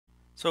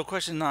So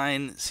question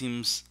 9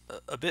 seems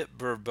a bit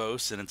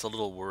verbose and it's a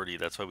little wordy.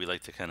 That's why we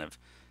like to kind of,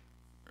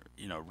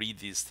 read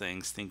these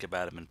things, think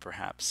about them, and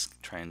perhaps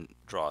try and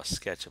draw a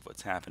sketch of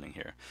what's happening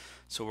here.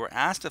 So we're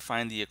asked to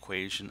find the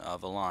equation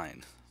of a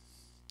line.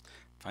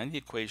 Find the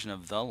equation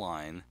of the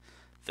line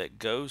that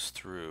goes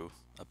through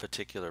a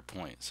particular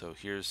point. So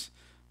here's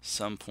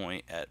some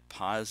point at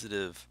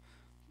positive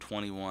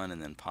 21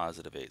 and then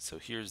positive 8. So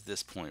here's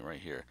this point right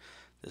here.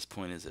 This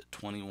point is at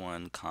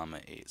 21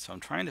 comma 8. So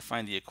I'm trying to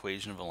find the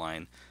equation of a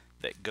line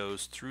that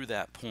goes through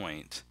that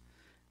point,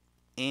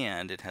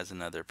 and it has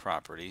another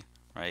property,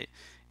 right?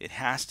 It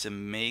has to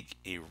make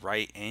a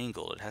right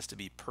angle. It has to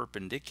be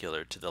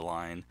perpendicular to the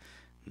line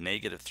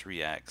negative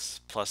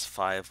 3x plus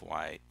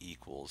 5y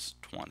equals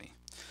 20.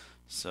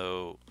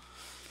 So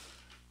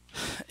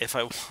if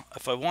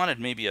I wanted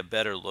maybe a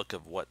better look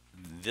of what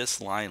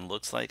this line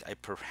looks like, I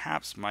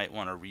perhaps might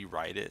want to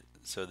rewrite it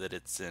so that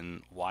it's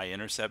in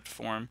y-intercept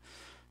form.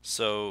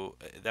 So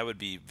that would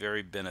be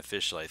very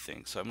beneficial, I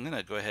think. So I'm going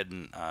to go ahead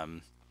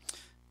and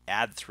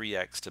add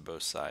 3x to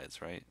both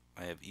sides, right?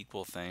 I have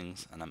equal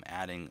things, and I'm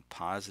adding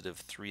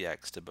positive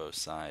 3x to both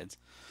sides.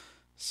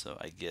 So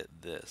I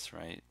get this,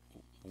 right?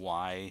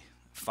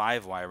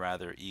 5y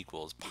rather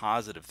equals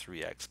positive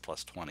 3x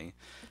plus 20.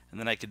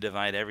 And then I could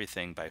divide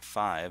everything by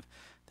 5.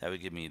 That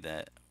would give me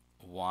that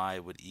y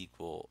would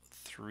equal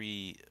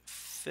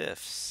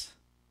 3/5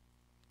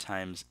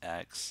 times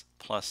x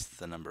plus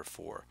the number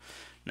 4.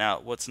 Now,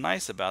 what's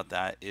nice about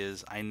that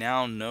is I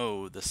now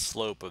know the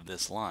slope of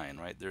this line,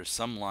 right? There's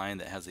some line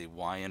that has a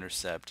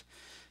y-intercept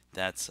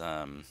that's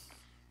at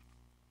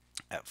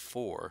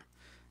 4,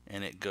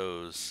 and it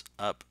goes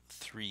up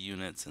 3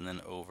 units and then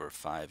over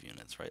 5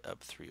 units, right? Up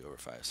 3 over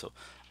 5. So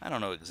I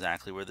don't know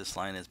exactly where this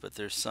line is, but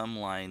there's some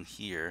line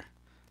here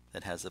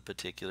that has a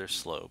particular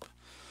slope.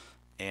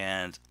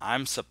 And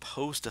I'm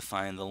supposed to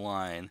find the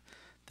line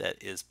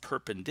that is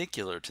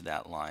perpendicular to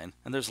that line.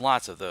 And there's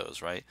lots of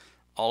those, right?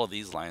 All of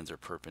these lines are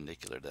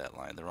perpendicular to that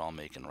line. They're all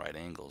making right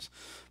angles.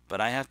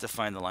 But I have to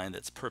find the line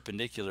that's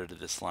perpendicular to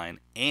this line,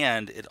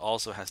 and it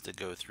also has to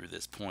go through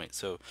this point.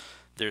 So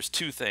there's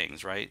two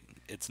things, right?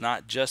 It's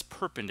not just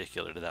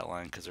perpendicular to that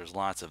line, because there's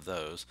lots of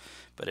those,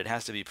 but it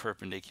has to be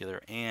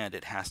perpendicular, and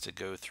it has to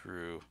go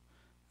through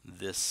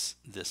this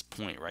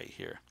point right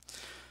here.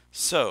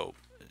 So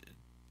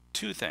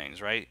two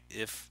things, right?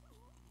 If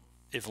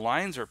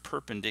lines are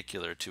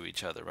perpendicular to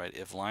each other, right?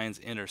 If lines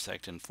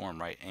intersect and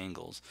form right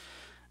angles,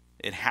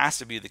 it has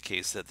to be the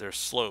case that their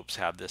slopes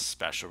have this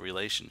special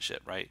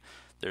relationship, right?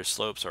 Their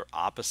slopes are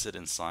opposite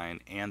in sign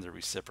and the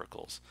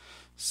reciprocals.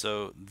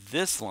 So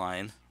this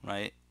line,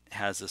 right,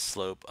 has a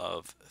slope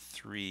of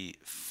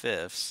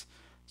 3/5.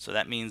 So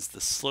that means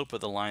the slope of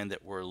the line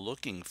that we're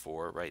looking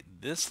for, right,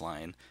 this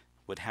line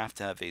would have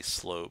to have a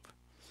slope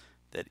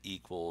that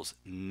equals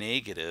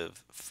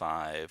negative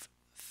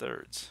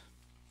 5/3.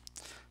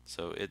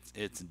 So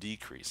it's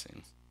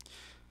decreasing.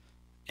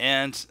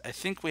 And I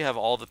think we have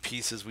all the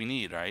pieces we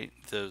need, right?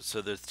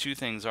 So the two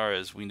things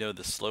is we know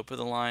the slope of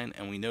the line,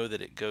 and we know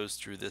that it goes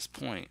through this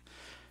point,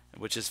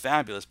 which is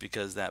fabulous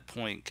because that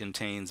point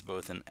contains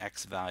both an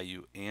x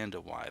value and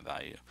a y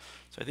value.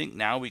 So I think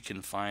now we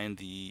can find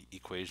the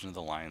equation of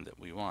the line that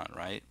we want,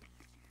 right?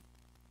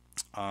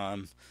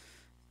 And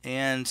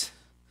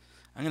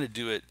I'm going to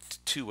do it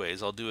two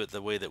ways. I'll do it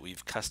the way that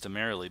we've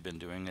customarily been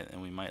doing it,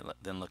 and we might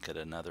then look at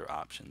another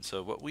option.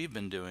 So what we've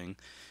been doing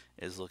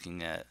is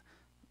looking at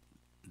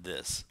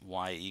this,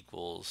 y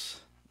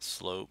equals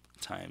slope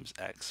times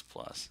x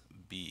plus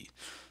b.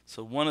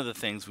 So one of the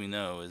things we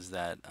know is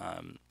that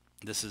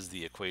this is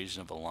the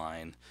equation of a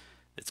line.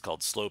 It's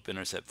called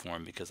slope-intercept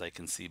form because I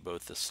can see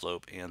both the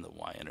slope and the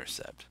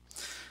y-intercept.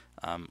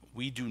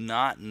 We do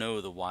not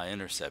know the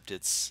y-intercept.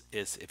 It's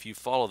if you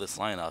follow this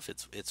line off,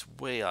 it's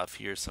way off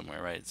here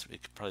somewhere, right?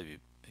 It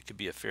could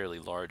be a fairly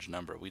large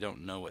number. We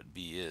don't know what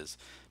b is,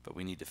 but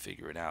we need to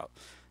figure it out.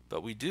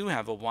 But we do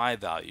have a y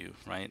value,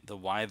 right? The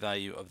y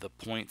value of the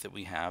point that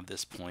we have,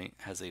 this point,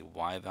 has a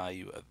y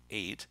value of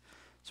 8.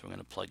 So we're going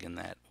to plug in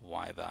that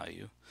y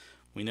value.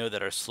 We know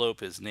that our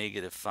slope is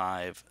negative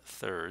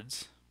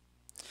 5/3.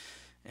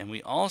 And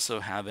we also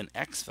have an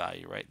x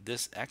value, right?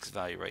 This x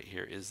value right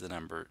here is the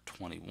number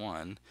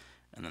 21.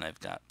 And then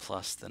I've got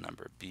plus the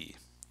number b.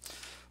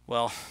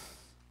 Well,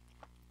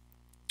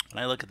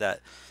 when I look at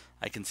that,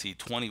 I can see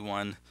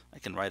 21. I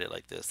can write it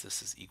like this.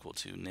 This is equal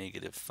to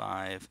negative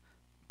 5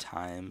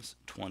 times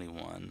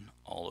 21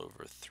 all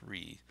over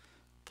 3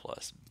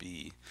 plus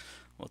b.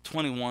 Well,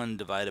 21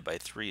 divided by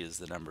 3 is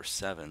the number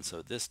 7,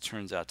 so this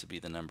turns out to be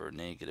the number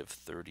negative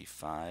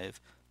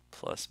 35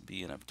 plus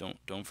b, and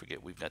don't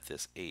forget we've got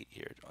this 8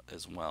 here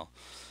as well.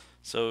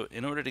 So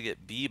in order to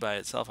get b by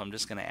itself, I'm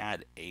just going to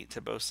add 8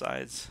 to both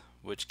sides,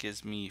 which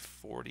gives me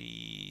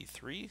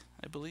 43,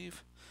 I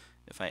believe.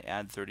 If I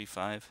add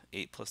 35,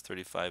 8 plus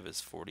 35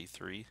 is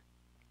 43,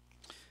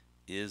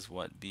 is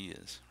what b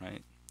is,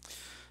 right?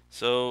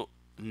 So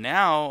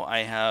now I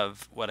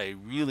have what I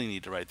really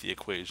need to write the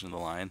equation of the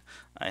line.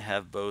 I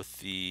have both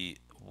the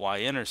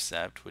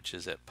y-intercept, which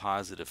is at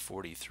positive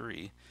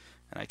 43,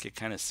 and I could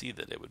kind of see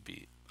that it would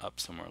be up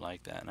somewhere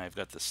like that. And I've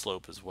got the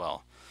slope as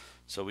well.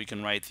 So we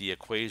can write the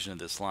equation of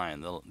this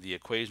line. The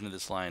equation of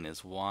this line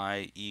is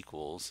y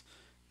equals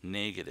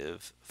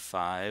negative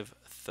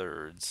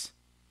 5/3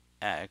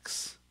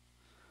 x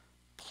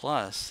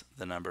plus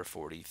the number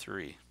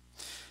 43.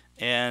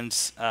 And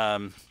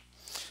the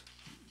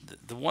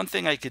one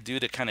thing I could do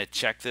to kind of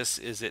check this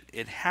is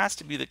it has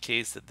to be the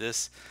case that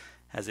this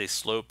has a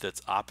slope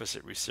that's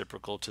opposite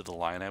reciprocal to the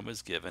line I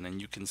was given. And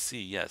you can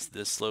see, yes,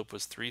 this slope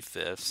was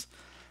 3/5.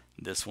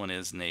 This one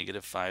is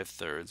negative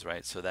 5/3,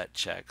 right? So that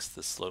checks.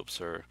 The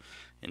slopes are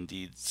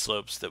indeed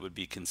slopes that would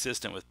be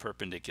consistent with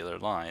perpendicular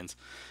lines.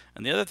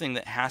 And the other thing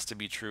that has to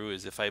be true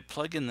is if I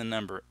plug in the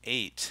number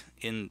 8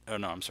 in, oh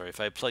no, I'm sorry, if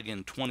I plug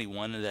in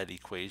 21 in that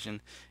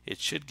equation, it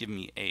should give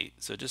me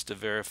 8. So just to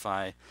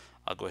verify,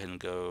 I'll go ahead and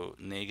go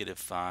negative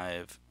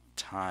 5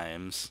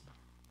 times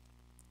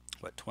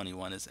what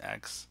 21 is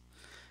x,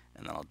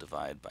 and then I'll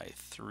divide by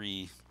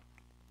 3,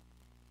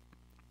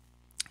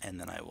 and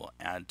then I will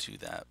add to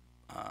that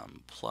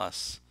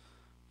plus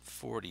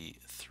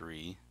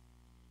 43.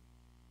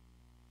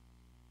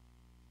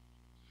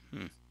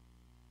 And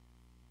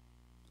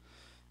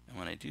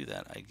when I do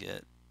that, I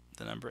get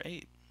the number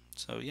 8.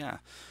 So yeah,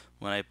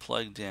 when I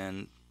plugged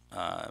in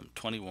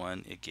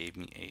 21, it gave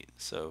me 8.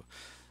 So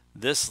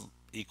this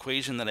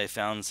equation that I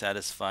found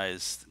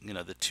satisfies,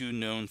 the two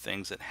known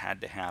things that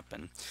had to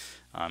happen.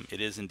 It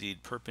is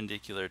indeed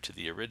perpendicular to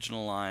the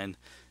original line,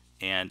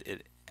 and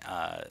it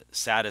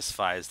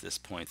satisfies this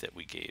point that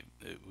we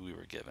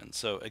were given.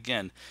 So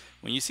again,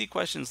 when you see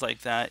questions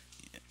like that,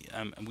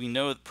 we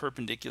know that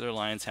perpendicular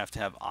lines have to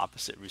have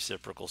opposite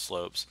reciprocal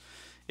slopes.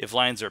 If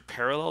lines are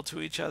parallel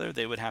to each other,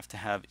 they would have to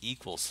have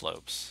equal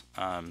slopes.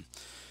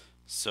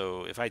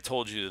 So if I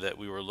told you that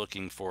we were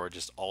looking for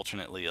just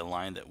alternately a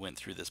line that went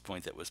through this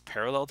point that was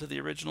parallel to the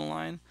original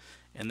line,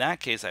 in that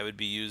case I would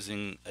be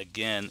using,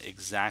 again,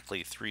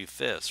 exactly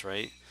 3/5,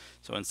 right?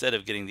 So instead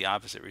of getting the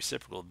opposite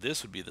reciprocal,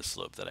 this would be the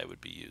slope that I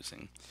would be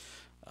using.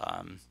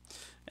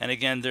 And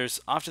again, there's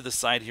off to the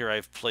side here,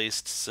 I've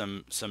placed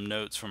some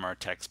notes from our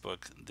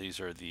textbook. These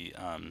are the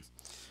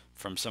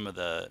from some of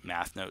the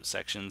math note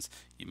sections.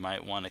 You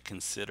might want to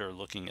consider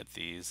looking at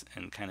these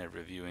and kind of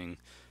reviewing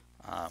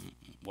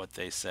what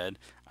they said.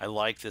 I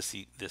like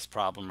this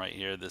problem right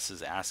here. This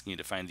is asking you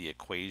to find the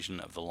equation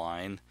of the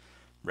line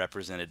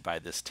represented by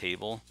this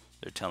table.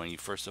 They're telling you,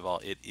 first of all,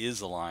 it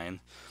is a line,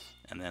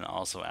 and then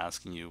also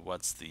asking you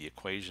what's the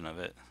equation of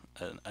it.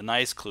 A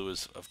nice clue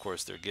is, of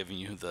course, they're giving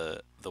you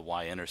the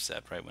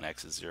y-intercept, right? When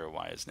x is 0,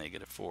 y is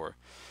 -4.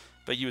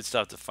 But you would still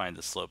have to find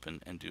the slope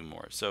and do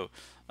more. So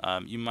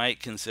you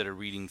might consider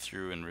reading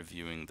through and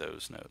reviewing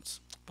those notes.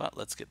 But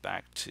let's get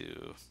back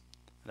to,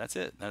 that's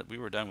it. We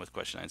were done with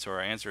question 9. So our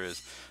answer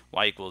is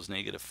y equals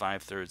negative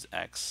 5/3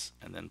 x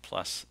and then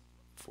plus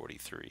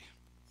 43.